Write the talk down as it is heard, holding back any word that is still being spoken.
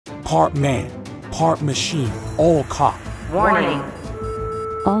Part man, part machine, all cop. Warning.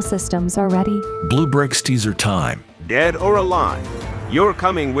 All systems are ready. BlueBrixx teaser time. Dead or alive, you're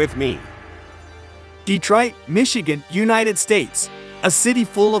coming with me. Detroit, Michigan, United States. A city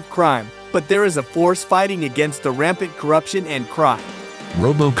full of crime, but there is a force fighting against the rampant corruption and crime.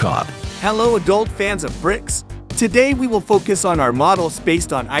 Robocop. Hello adult fans of bricks. Today we will focus on our models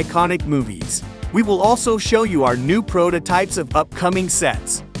based on iconic movies. We will also show you our new prototypes of upcoming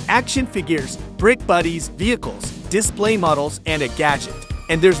sets, action figures, brick buddies, vehicles, display models, and a gadget.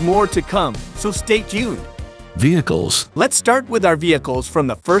 And there's more to come, so stay tuned. Vehicles. Let's start with our vehicles from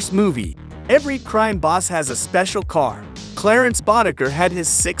the first movie. Every crime boss has a special car. Clarence Boddicker had his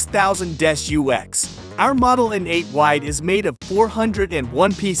 6000-UX. Our model in 8 wide is made of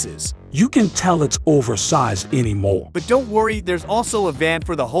 401 pieces. You can tell it's oversized anymore. But don't worry, there's also a van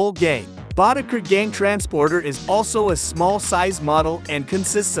for the whole gang. Boddicker Gang Transporter is also a small size model and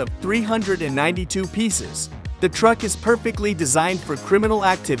consists of 392 pieces. The truck is perfectly designed for criminal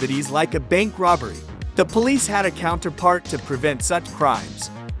activities like a bank robbery. The police had a counterpart to prevent such crimes.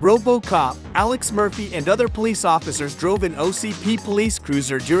 Robocop, Alex Murphy, and other police officers drove an OCP Police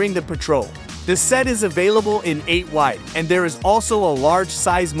Cruiser during the patrol. The set is available in 8 wide, and there is also a large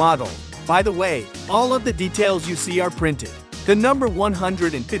size model. By the way, all of the details you see are printed. The number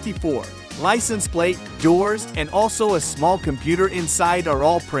 154, license plate, doors, and also a small computer inside are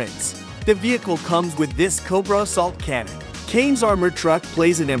all prints. The vehicle comes with this Cobra assault cannon. Kane's armored truck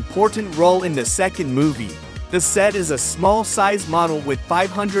plays an important role in the second movie. The set is a small size model with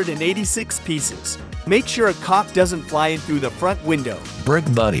 586 pieces. Make sure a cop doesn't fly in through the front window. Brick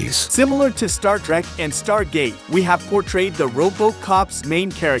buddies. Similar to Star Trek and Stargate, we have portrayed the Robocop's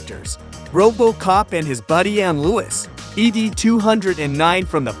main characters. Robocop and his buddy Ann Lewis, ED-209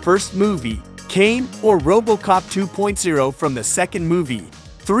 from the first movie, Kane, or Robocop 2.0 from the second movie.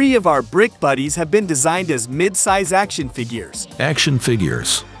 3 of our brick buddies have been designed as mid-size action figures. Action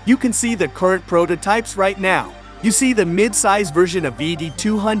figures. You can see the current prototypes right now. You see the mid-size version of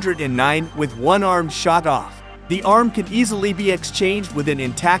ED-209 with one arm shot off. The arm can easily be exchanged with an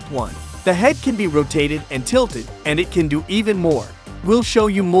intact one. The head can be rotated and tilted, and it can do even more. We'll show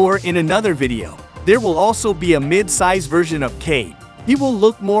you more in another video. There will also be a mid-size version of Kane. He will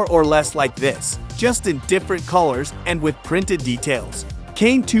look more or less like this, just in different colors and with printed details.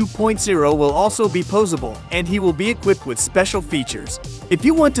 Kane 2.0 will also be poseable, and he will be equipped with special features. If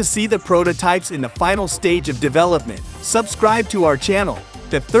you want to see the prototypes in the final stage of development, subscribe to our channel.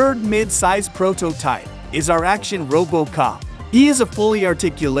 The third mid-size prototype is our action Robocop. He is a fully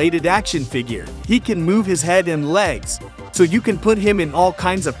articulated action figure. He can move his head and legs, so you can put him in all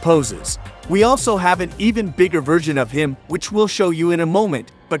kinds of poses. We also have an even bigger version of him, which we'll show you in a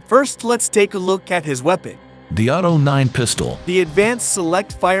moment. But first, let's take a look at his weapon. The Auto 9 pistol. The Advanced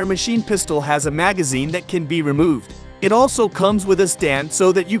Select Fire Machine Pistol has a magazine that can be removed. It also comes with a stand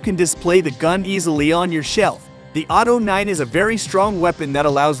so that you can display the gun easily on your shelf. The Auto 9 is a very strong weapon that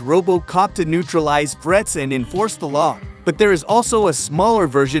allows Robocop to neutralize threats and enforce the law. But there is also a smaller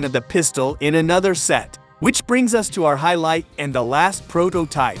version of the pistol in another set. Which brings us to our highlight and the last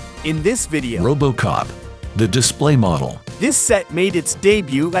prototype in this video. Robocop. The display model. This set made its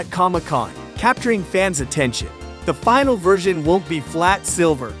debut at Comic-Con, capturing fans' attention. The final version won't be flat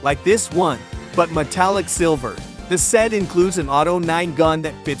silver like this one, but metallic silver. The set includes an Auto 9 gun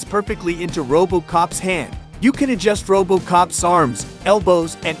that fits perfectly into Robocop's hand. You can adjust Robocop's arms,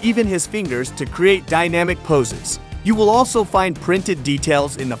 elbows, and even his fingers to create dynamic poses. You will also find printed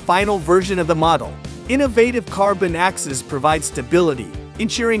details in the final version of the model. Innovative carbon axes provide stability,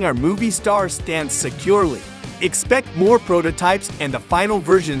 ensuring our movie star stands securely. Expect more prototypes and the final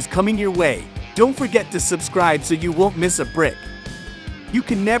versions coming your way. Don't forget to subscribe so you won't miss a brick. You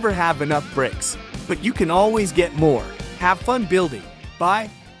can never have enough bricks, but you can always get more. Have fun building. Bye.